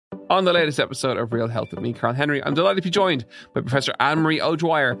On the latest episode of Real Health with me, Carl Henry, I'm delighted to be joined by Professor Anne-Marie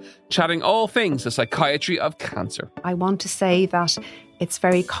O'Dwyer, chatting all things the psychiatry of cancer. I want to say that it's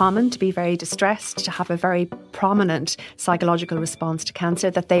very common to be very distressed, to have a very prominent psychological response to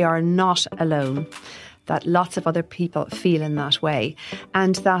cancer, that they are not alone, that lots of other people feel in that way,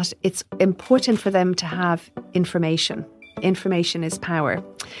 and that it's important for them to have information. Information is power,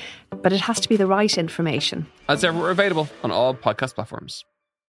 but it has to be the right information. As ever, we're available on all podcast platforms.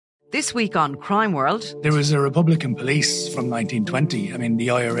 This week on Crime World. There was a Republican police from 1920. I mean, the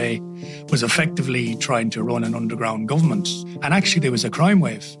IRA was effectively trying to run an underground government. And actually, there was a crime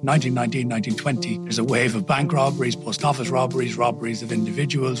wave. 1919, 1920, there's a wave of bank robberies, post office robberies, robberies of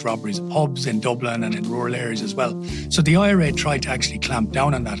individuals, robberies of pubs in Dublin and in rural areas as well. So the IRA tried to actually clamp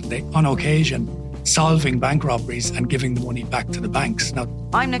down on that. They, on occasion, solving bank robberies and giving the money back to the banks. Now,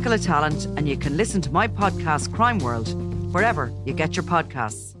 I'm Nicola Tallant, and you can listen to my podcast, Crime World, wherever you get your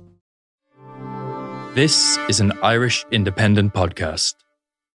podcasts. This is an Irish independent podcast.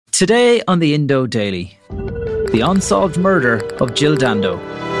 Today on the Indo Daily, the unsolved murder of Jill Dando.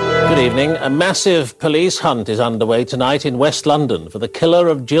 Good evening. A massive police hunt is underway tonight in West London for the killer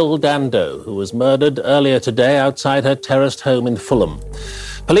of Jill Dando, who was murdered earlier today outside her terraced home in Fulham.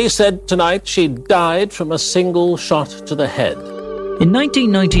 Police said tonight she died from a single shot to the head. In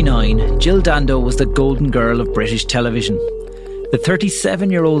 1999, Jill Dando was the golden girl of British television. The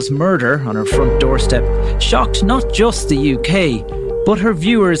 37-year-old's murder on her front doorstep shocked not just the UK, but her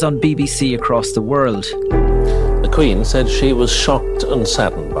viewers on BBC across the world. The Queen said she was shocked and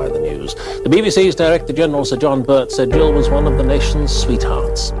saddened by the news. The BBC's Director General Sir John Burt said Jill was one of the nation's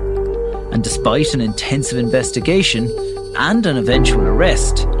sweethearts. And despite an intensive investigation and an eventual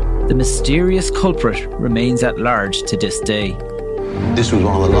arrest, the mysterious culprit remains at large to this day. This was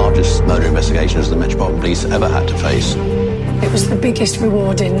one of the largest murder investigations the Metropolitan Police ever had to face. It was the biggest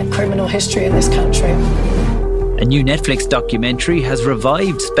reward in criminal history in this country. A new Netflix documentary has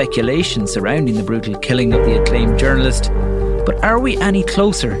revived speculation surrounding the brutal killing of the acclaimed journalist. But are we any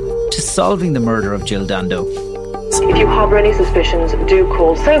closer to solving the murder of Jill Dando? If you harbour any suspicions, do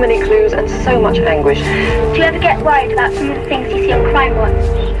call. So many clues and so much anguish. Do you ever get worried about some of the things you see on Crime Watch?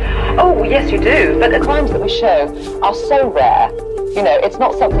 Oh, yes, you do. But the crimes that we show are so rare. You know, it's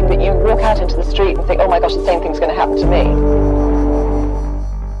not something that you walk out into the street and think, oh my gosh, the same thing's going to happen to me.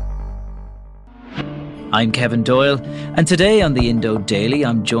 I'm Kevin Doyle, and today on the Indo Daily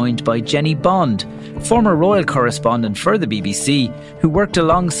I'm joined by Jenny Bond, former royal correspondent for the BBC, who worked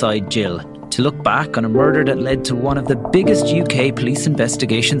alongside Jill to look back on a murder that led to one of the biggest UK police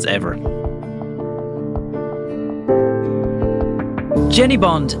investigations ever. Jenny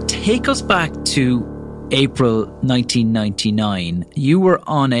Bond, take us back to April 1999. You were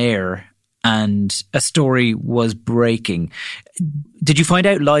on air and a story was breaking. Did you find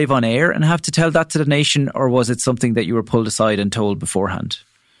out live on air and have to tell that to the nation, or was it something that you were pulled aside and told beforehand?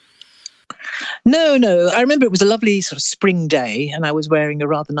 No. I remember it was a lovely sort of spring day and I was wearing a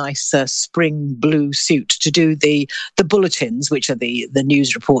rather nice spring blue suit to do the bulletins, which are the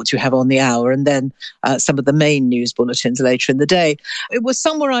news reports you have on the hour, and then some of the main news bulletins later in the day. It was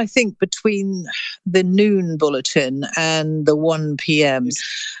somewhere, I think, between the noon bulletin and the 1 p.m.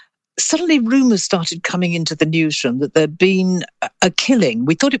 Suddenly rumours started coming into the newsroom that there'd been a killing.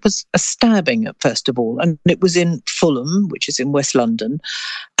 We thought it was a stabbing, first of all, and it was in Fulham, which is in West London.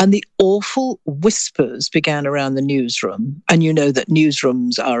 And the awful whispers began around the newsroom. And you know that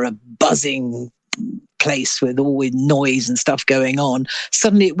newsrooms are a buzzing place with all with noise and stuff going on.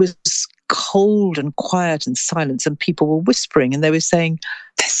 Suddenly it was cold and quiet and silence, and people were whispering, and they're saying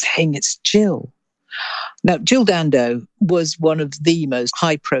it's Jill. Now, Jill Dando was one of the most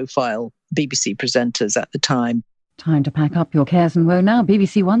high-profile BBC presenters at the time. Time to pack up your cares and woe now.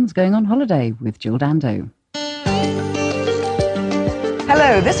 BBC One's going on holiday with Jill Dando.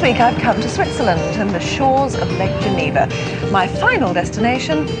 Hello, this week I've come to Switzerland and the shores of Lake Geneva. My final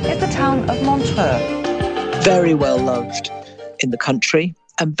destination is the town of Montreux. Very well loved in the country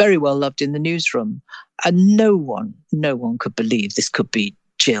and very well loved in the newsroom. And no one could believe this could be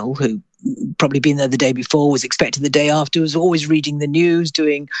Jill, who probably been there the day before, was expected the day after, was always reading the news,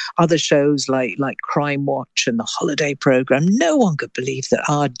 doing other shows like Crime Watch and the holiday programme. No one could believe that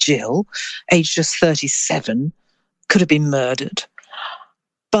our Jill, aged just 37, could have been murdered.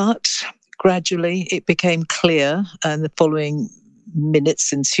 But gradually it became clear, and the following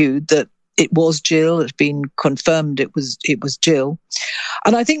minutes ensued, that it was Jill. It's been confirmed it was Jill.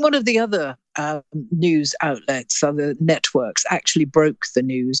 And I think one of the other news outlets, other networks, actually broke the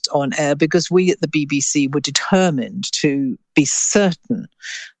news on air because we at the BBC were determined to be certain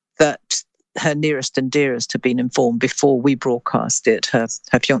that her nearest and dearest had been informed before we broadcast it, her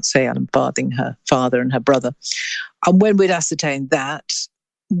fiancé, Alan Farthing, her father and her brother. And when we'd ascertained that,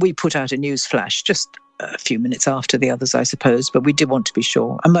 we put out a news flash just a few minutes after the others, I suppose, but we did want to be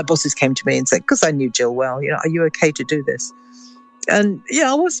sure. And my bosses came to me and said, because I knew Jill well, are you okay to do this? And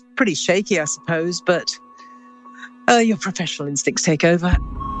I was pretty shaky, I suppose, but your professional instincts take over.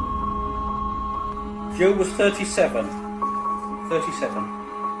 Jill was 37. 37.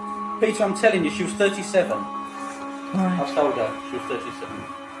 Peter, I'm telling you, she was 37. All right. I told her she was 37.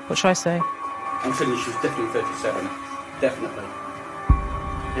 What should I say? I'm telling you, she was definitely 37. Definitely.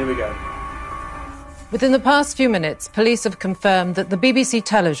 Here we go. Within the past few minutes, police have confirmed that the BBC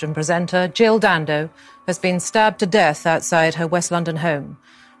television presenter Jill Dando has been stabbed to death outside her West London home.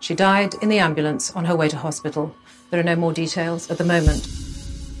 She died in the ambulance on her way to hospital. There are no more details at the moment.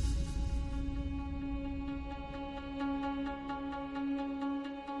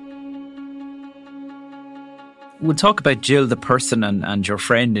 We'll talk about Jill, the person, and your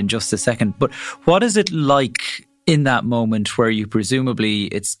friend in just a second. But what is it like in that moment where you presumably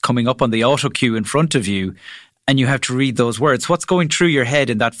it's coming up on the auto cue in front of you and you have to read those words? What's going through your head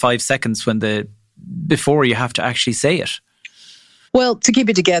in that 5 seconds before you have to actually say it? Well, to keep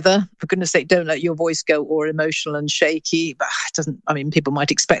it together, for goodness sake, don't let your voice go all emotional and shaky. But people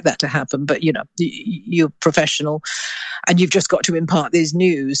might expect that to happen, but you're professional and you've just got to impart these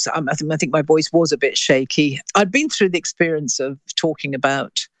news. I think my voice was a bit shaky. I'd been through the experience of talking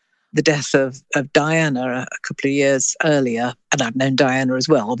about the death of Diana a couple of years earlier, and I've known Diana as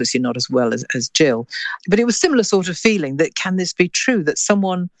well, obviously not as well as Jill. But it was a similar sort of feeling that, can this be true, that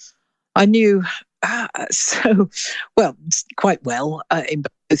someone I knew quite well in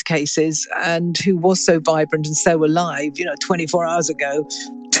both cases, and who was so vibrant and so alive, 24 hours ago,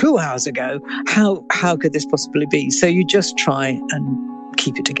 2 hours ago, how could this possibly be? So you just try and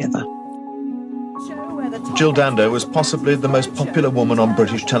keep it together. Jill Dando was possibly the most popular woman on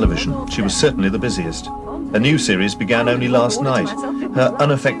British television. She was certainly the busiest. A new series began only last night. Her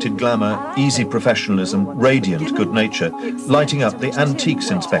unaffected glamour, easy professionalism, radiant good nature, lighting up the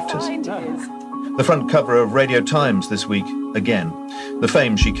antiques inspectors. The front cover of Radio Times this week, again. The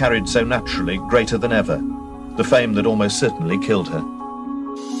fame she carried so naturally, greater than ever. The fame that almost certainly killed her.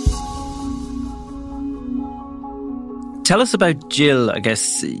 Tell us about Jill. I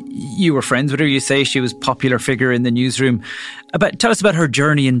guess you were friends with her. You say she was a popular figure in the newsroom. Tell us about her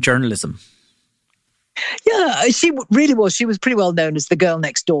journey in journalism. Yeah, she really was. She was pretty well known as the girl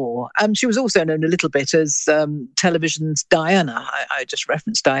next door. She was also known a little bit as television's Diana. I just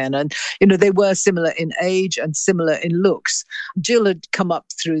referenced Diana. And, they were similar in age and similar in looks. Jill had come up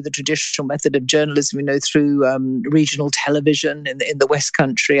through the traditional method of journalism, through regional television in the West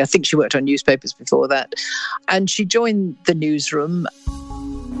Country. I think she worked on newspapers before that. And she joined the newsroom.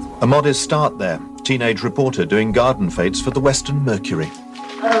 A modest start there. Teenage reporter doing garden fetes for the Western Mercury.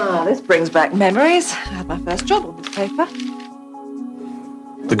 This brings back memories. I had my first job on this paper.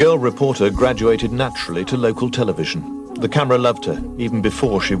 The girl reporter graduated naturally to local television. The camera loved her, even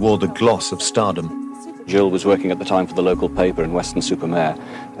before she wore the gloss of stardom. Jill was working at the time for the local paper in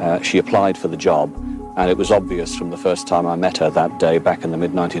Weston-super-Mare. She applied for the job, and it was obvious from the first time I met her that day back in the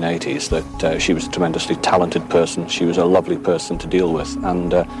mid-1980s that she was a tremendously talented person. She was a lovely person to deal with,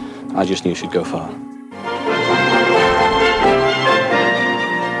 and I just knew she'd go far.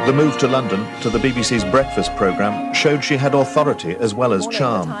 The move to London, to the BBC's breakfast programme, showed she had authority as well as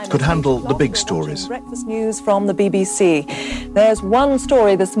charm, could handle the big stories. Breakfast news from the BBC. There's one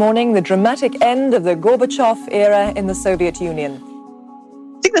story this morning, the dramatic end of the Gorbachev era in the Soviet Union.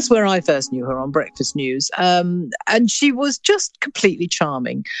 I think that's where I first knew her, on Breakfast News. And she was just completely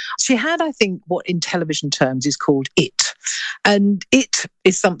charming. She had, I think, what in television terms is called it. And it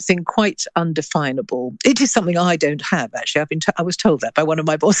is something quite undefinable. It is something I don't have, actually. I was told that by one of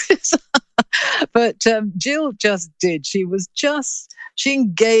my bosses. But Jill just did. She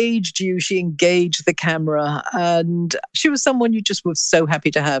engaged you, she engaged the camera, and she was someone you just were so happy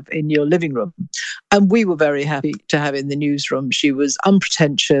to have in your living room. And we were very happy to have in the newsroom. She was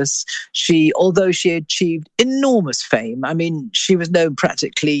unpretentious. Although she achieved enormous fame, she was known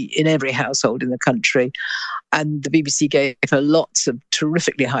practically in every household in the country. And the BBC gave her lots of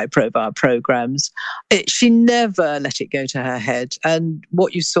terrifically high-profile programmes. She never let it go to her head. And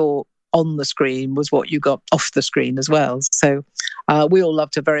what you saw on the screen was what you got off the screen as well. So we all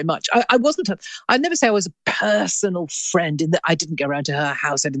loved her very much. I'd never say I was a personal friend in that I didn't go around to her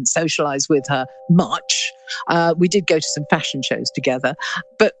house. I didn't socialise with her much. We did go to some fashion shows together,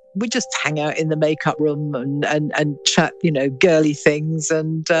 but we just hang out in the makeup room and chat, girly things.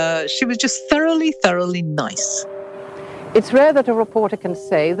 And she was just thoroughly, thoroughly nice. It's rare that a reporter can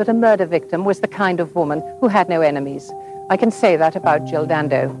say that a murder victim was the kind of woman who had no enemies. I can say that about Jill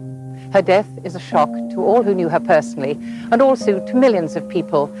Dando. Her death is a shock to all who knew her personally, and also to millions of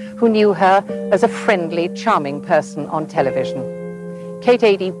people who knew her as a friendly, charming person on television. Kate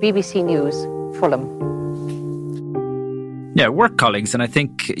Adie, BBC News, Fulham. Yeah, work colleagues, and I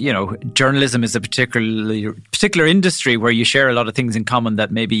think, you know, journalism is a particular industry where you share a lot of things in common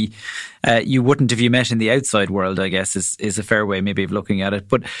that maybe you wouldn't if you met in the outside world, I guess, is a fair way maybe of looking at it.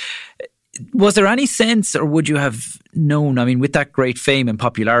 But was there any sense, or would you have known, I mean, with that great fame and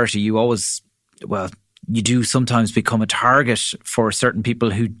popularity, you always, well, you do sometimes become a target for certain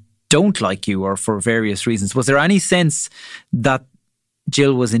people who don't like you or for various reasons. Was there any sense that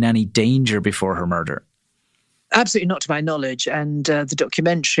Jill was in any danger before her murder? Absolutely not to my knowledge. And the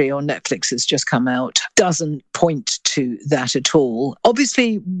documentary on Netflix has just come out doesn't point to that at all.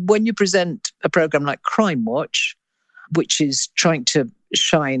 Obviously, when you present a program like Crime Watch, which is trying to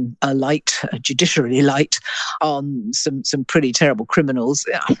shine a light, a judiciary light, on some pretty terrible criminals,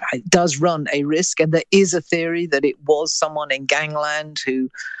 it does run a risk. And there is a theory that it was someone in gangland who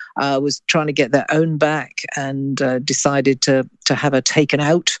was trying to get their own back and decided to have her taken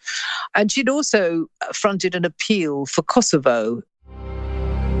out. And she'd also fronted an appeal for Kosovo.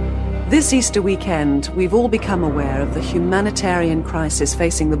 This Easter weekend, we've all become aware of the humanitarian crisis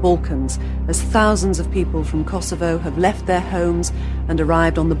facing the Balkans as thousands of people from Kosovo have left their homes and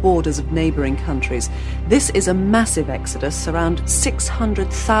arrived on the borders of neighbouring countries. This is a massive exodus. Around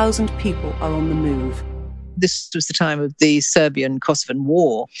 600,000 people are on the move. This was the time of the Serbian-Kosovan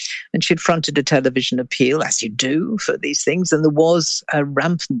War, and she'd fronted a television appeal, as you do for these things, and there was a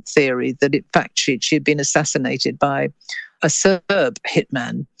rampant theory that, in fact, she had been assassinated by a Serb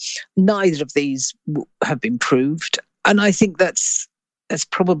hitman. Neither of these have been proved, and I think that's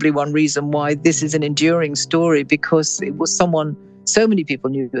probably one reason why this is an enduring story, because it was someone so many people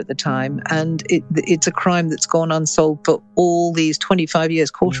knew at the time, and it's a crime that's gone unsolved for all these 25 years,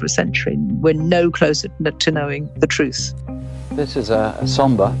 quarter of a century. We're no closer to knowing the truth. This is a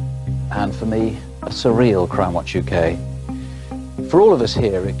sombre and, for me, a surreal Crime Watch UK. For all of us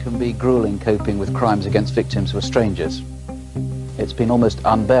here, it can be gruelling coping with crimes against victims who are strangers. It's been almost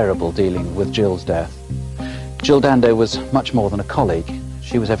unbearable dealing with Jill's death. Jill Dando was much more than a colleague.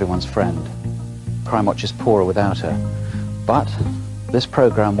 She was everyone's friend. Crime Watch is poorer without her. But this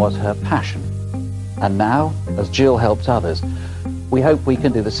programme was her passion. And now, as Jill helped others, we hope we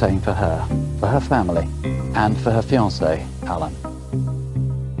can do the same for her family, and for her fiancé, Alan.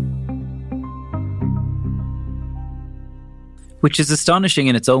 Which is astonishing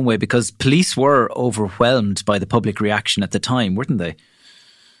in its own way, because police were overwhelmed by the public reaction at the time, weren't they?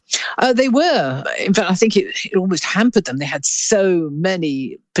 They were. In fact, I think it almost hampered them. They had so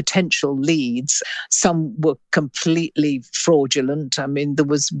many potential leads. Some were completely fraudulent. I mean, there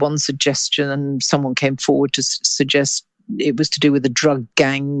was one suggestion, and someone came forward to suggest it was to do with a drug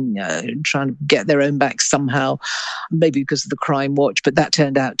gang trying to get their own back somehow, maybe because of the Crime Watch, but that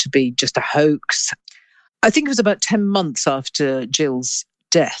turned out to be just a hoax. I think it was about 10 months after Jill's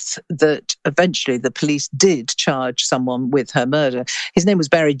death that eventually the police did charge someone with her murder. His name was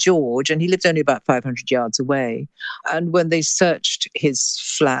Barry George, and he lived only about 500 yards away. And when they searched his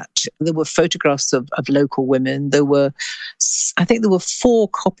flat, there were photographs of local women. I think there were 4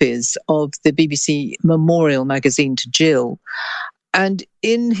 copies of the BBC Memorial magazine to Jill. And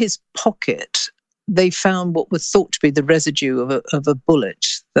in his pocket, they found what was thought to be the residue of a bullet,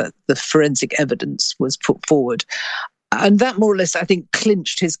 that the forensic evidence was put forward. And that more or less, I think,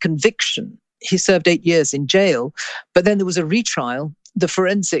 clinched his conviction. He served 8 years in jail, but then there was a retrial. The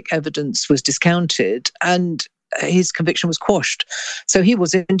forensic evidence was discounted and his conviction was quashed. So he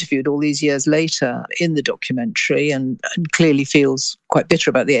was interviewed all these years later in the documentary and clearly feels quite bitter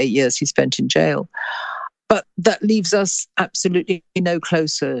about the 8 years he spent in jail. But that leaves us absolutely no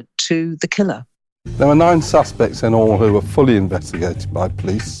closer to the killer. There were 9 suspects in all who were fully investigated by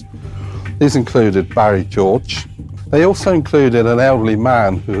police. These included Barry George. They also included an elderly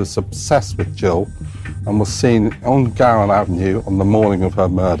man who was obsessed with Jill and was seen on Gowan Avenue on the morning of her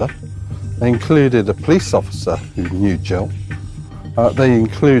murder. They included a police officer who knew Jill. They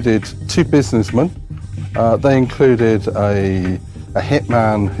included 2 businessmen. They included a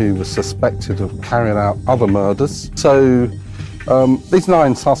hitman who was suspected of carrying out other murders. So these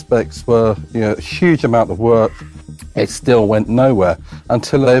 9 suspects were a huge amount of work. It still went nowhere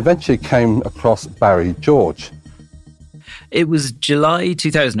until they eventually came across Barry George. It was July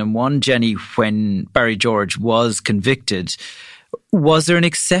 2001, Jenny, when Barry George was convicted. Was there an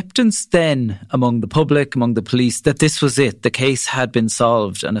acceptance then among the public, among the police, that this was it? The case had been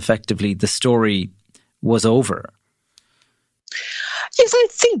solved and effectively the story was over? Yes, I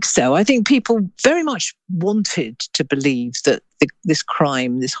think so. I think people very much wanted to believe that this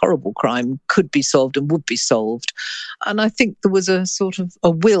crime, this horrible crime, could be solved and would be solved. And I think there was a sort of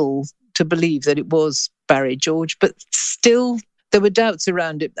a will to believe that it was Barry George, but still there were doubts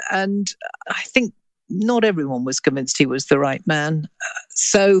around it. And I think not everyone was convinced he was the right man.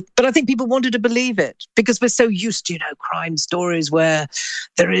 But I think people wanted to believe it because we're so used to, crime stories where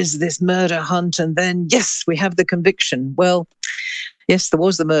there is this murder hunt and then, yes, we have the conviction. Well, yes, there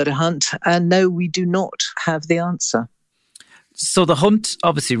was the murder hunt. And no, we do not have the answer. So the hunt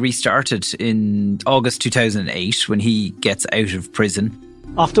obviously restarted in August 2008 when he gets out of prison.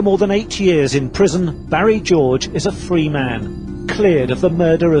 After more than 8 years in prison, Barry George is a free man, cleared of the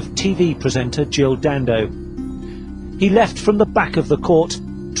murder of TV presenter Jill Dando. He left from the back of the court,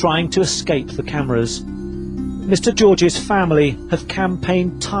 trying to escape the cameras. Mr. George's family have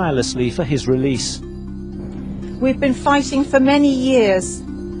campaigned tirelessly for his release. We've been fighting for many years.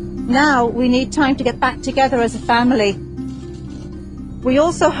 Now we need time to get back together as a family. We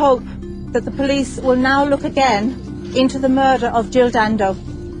also hope that the police will now look again into the murder of Jill Dando.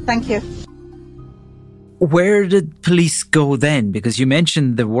 Thank you. Where did police go then? Because you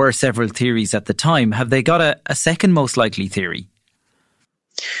mentioned there were several theories at the time. Have they got a second most likely theory?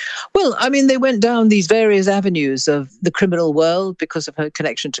 Well, I mean, they went down these various avenues of the criminal world because of her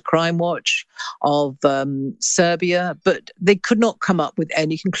connection to Crime Watch, of Serbia, but they could not come up with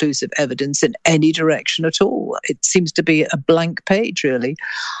any conclusive evidence in any direction at all. It seems to be a blank page, really.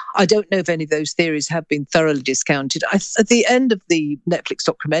 I don't know if any of those theories have been thoroughly discounted. At the end of the Netflix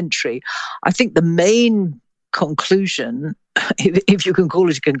documentary, I think the main conclusion, if you can call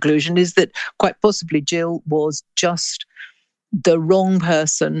it a conclusion, is that quite possibly Jill was just the wrong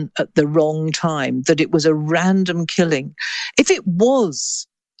person at the wrong time, that it was a random killing. If it was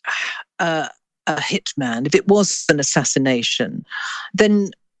a hitman, if it was an assassination,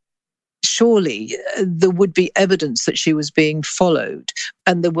 then surely there would be evidence that she was being followed.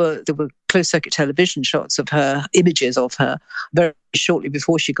 And there were closed-circuit television shots of her, images of her, very shortly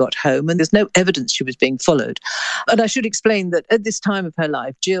before she got home, and there's no evidence she was being followed. And I should explain that at this time of her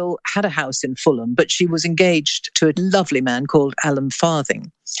life, Jill had a house in Fulham, but she was engaged to a lovely man called Alan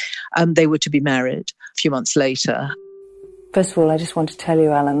Farthing. They were to be married a few months later. First of all, I just want to tell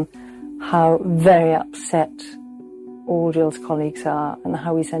you, Alan, how very upset all Jill's colleagues are and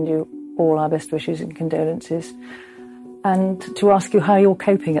how we send you all our best wishes and condolences, and to ask you how you're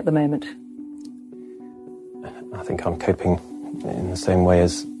coping at the moment. I think I'm coping in the same way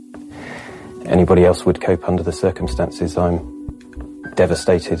as anybody else would cope under the circumstances. I'm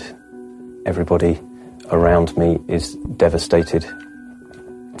devastated. Everybody around me is devastated.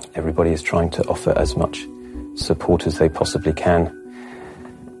 Everybody is trying to offer as much support as they possibly can.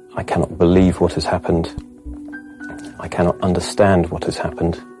 I cannot believe what has happened. I cannot understand what has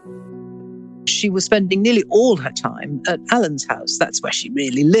happened. She was spending nearly all her time at Alan's house. That's where she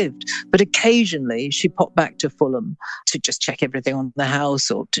really lived. But occasionally she popped back to Fulham to just check everything on the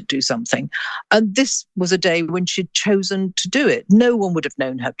house or to do something. And this was a day when she'd chosen to do it. No one would have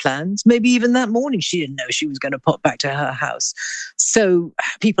known her plans. Maybe even that morning she didn't know she was going to pop back to her house. So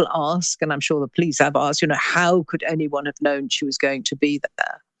people ask, and I'm sure the police have asked, how could anyone have known she was going to be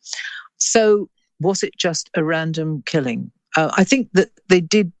there? So was it just a random killing? I think that they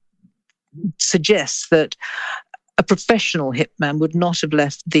did suggest that a professional hitman would not have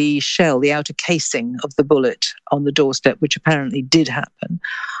left the shell, the outer casing of the bullet on the doorstep, which apparently did happen.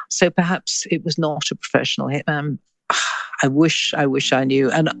 So perhaps it was not a professional hitman. I wish I knew.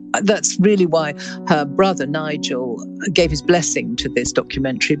 And that's really why her brother, Nigel, gave his blessing to this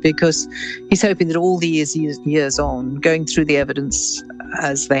documentary, because he's hoping that all these years on, going through the evidence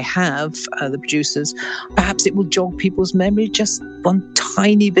as they have, the producers, perhaps it will jog people's memory. Just one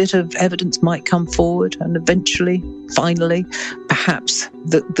tiny bit of evidence might come forward, and eventually, finally, perhaps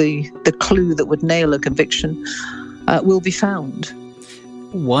the clue that would nail a conviction will be found.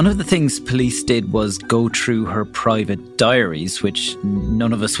 One of the things police did was go through her private diaries, which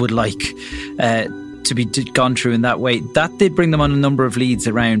none of us would like to be gone through in that way. That did bring them on a number of leads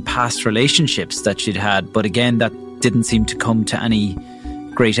around past relationships that she'd had. But again, that didn't seem to come to any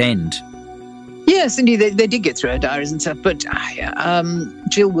great end. Yes, indeed, they did get through her diaries and stuff, but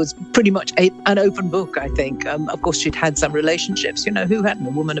Jill was pretty much an open book, I think. Of course, she'd had some relationships, who hadn't,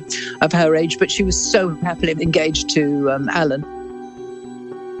 a woman of her age, but she was so happily engaged to Alan.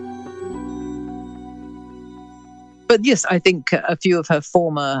 But yes, I think a few of her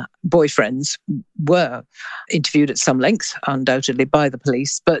former boyfriends were interviewed at some length, undoubtedly, by the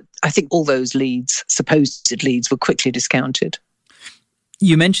police. But I think all those leads, supposed leads, were quickly discounted.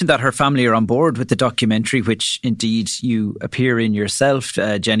 You mentioned that her family are on board with the documentary, which indeed you appear in yourself,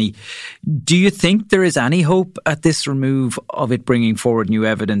 Jenny. Do you think there is any hope at this remove of it bringing forward new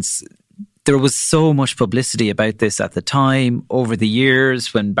evidence? There was so much publicity about this at the time, over the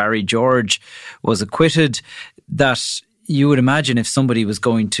years when Barry George was acquitted, that you would imagine if somebody was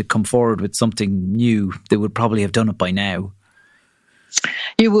going to come forward with something new, they would probably have done it by now.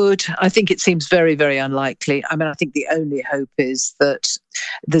 You would. I think it seems very, very unlikely. I mean, I think the only hope is that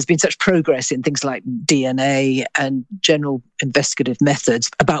there's been such progress in things like DNA and general investigative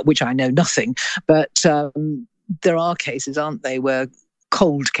methods, about which I know nothing. But there are cases, aren't they, where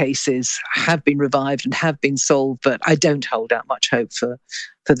cold cases have been revived and have been solved. But I don't hold out much hope for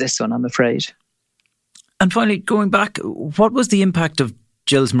this one, I'm afraid. And finally, going back, what was the impact of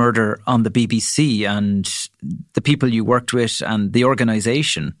Jill's murder on the BBC and the people you worked with and the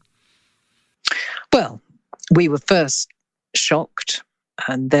organisation? Well, we were first shocked,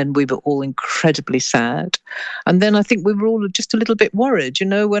 and then we were all incredibly sad. And then I think we were all just a little bit worried, you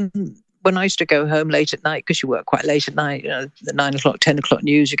know, when I used to go home late at night, because you work quite late at night, you know, the 9 o'clock, 10 o'clock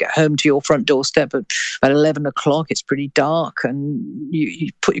news, you get home to your front doorstep at 11 o'clock, it's pretty dark, and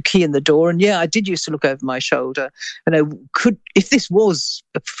you put your key in the door. And yeah, I did used to look over my shoulder. You know, if this was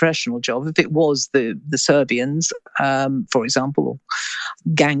a professional job, if it was the Serbians, for example, or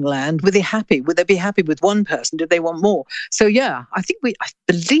gangland, were they happy? Would they be happy with one person? Did they want more? So yeah, I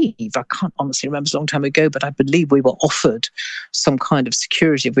believe, I can't honestly remember, it's a long time ago, but I believe we were offered some kind of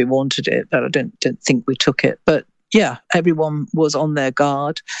security if we wanted it, but I don't think we took it. But yeah, everyone was on their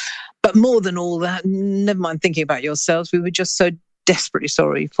guard. But more than all that, never mind thinking about yourselves, we were just so desperately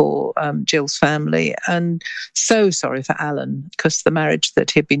sorry for Jill's family, and so sorry for Alan, because the marriage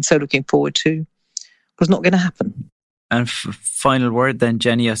that he'd been so looking forward to was not going to happen. And final word then,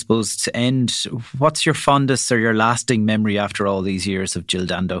 Jenny, I suppose, to end, what's your fondest or your lasting memory after all these years of Jill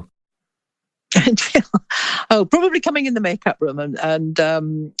Dando? Oh, probably coming in the makeup room and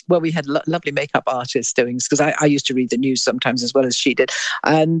well, we had lovely makeup artists doing, because I used to read the news sometimes as well as she did,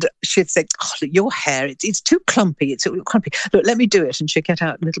 and she'd say, "Oh, look, your hair, it's too clumpy, it's too clumpy. Look, let me do it." And she'd get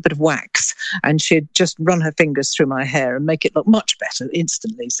out a little bit of wax and she'd just run her fingers through my hair and make it look much better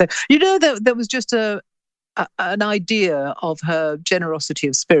instantly. So, you know, there was just an idea of her generosity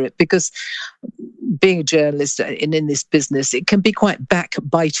of spirit, because being a journalist and in this business, it can be quite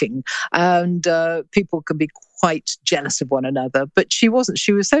backbiting, and people can be quite jealous of one another. But she wasn't.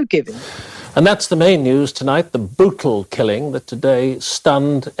 She was so giving. And that's the main news tonight, the brutal killing that today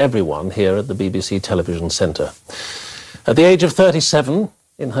stunned everyone here at the BBC Television Centre. At the age of 37,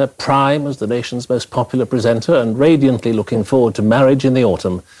 in her prime as the nation's most popular presenter and radiantly looking forward to marriage in the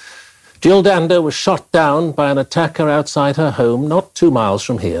autumn, Jill Dando was shot down by an attacker outside her home not 2 miles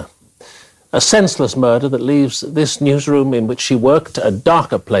from here. A senseless murder that leaves this newsroom in which she worked a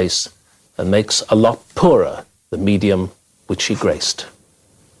darker place and makes a lot poorer the medium which she graced.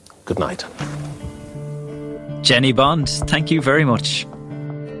 Good night. Jenny Bond, thank you very much.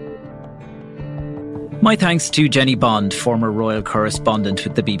 My thanks to Jenny Bond, former royal correspondent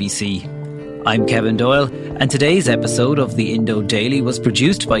with the BBC. I'm Kevin Doyle, and today's episode of the Indo Daily was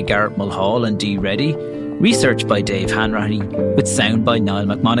produced by Garrett Mulhall and Dee Reddy, researched by Dave Hanratty, with sound by Niall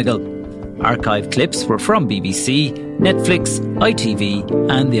McMonigal. Archive clips were from BBC, Netflix,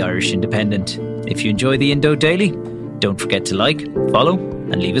 ITV and the Irish Independent. If you enjoy the Indo Daily, don't forget to like, follow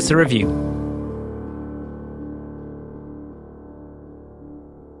and leave us a review.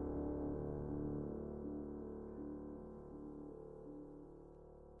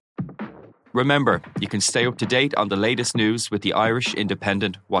 Remember, you can stay up to date on the latest news with the Irish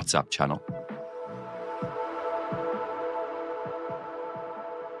Independent WhatsApp channel.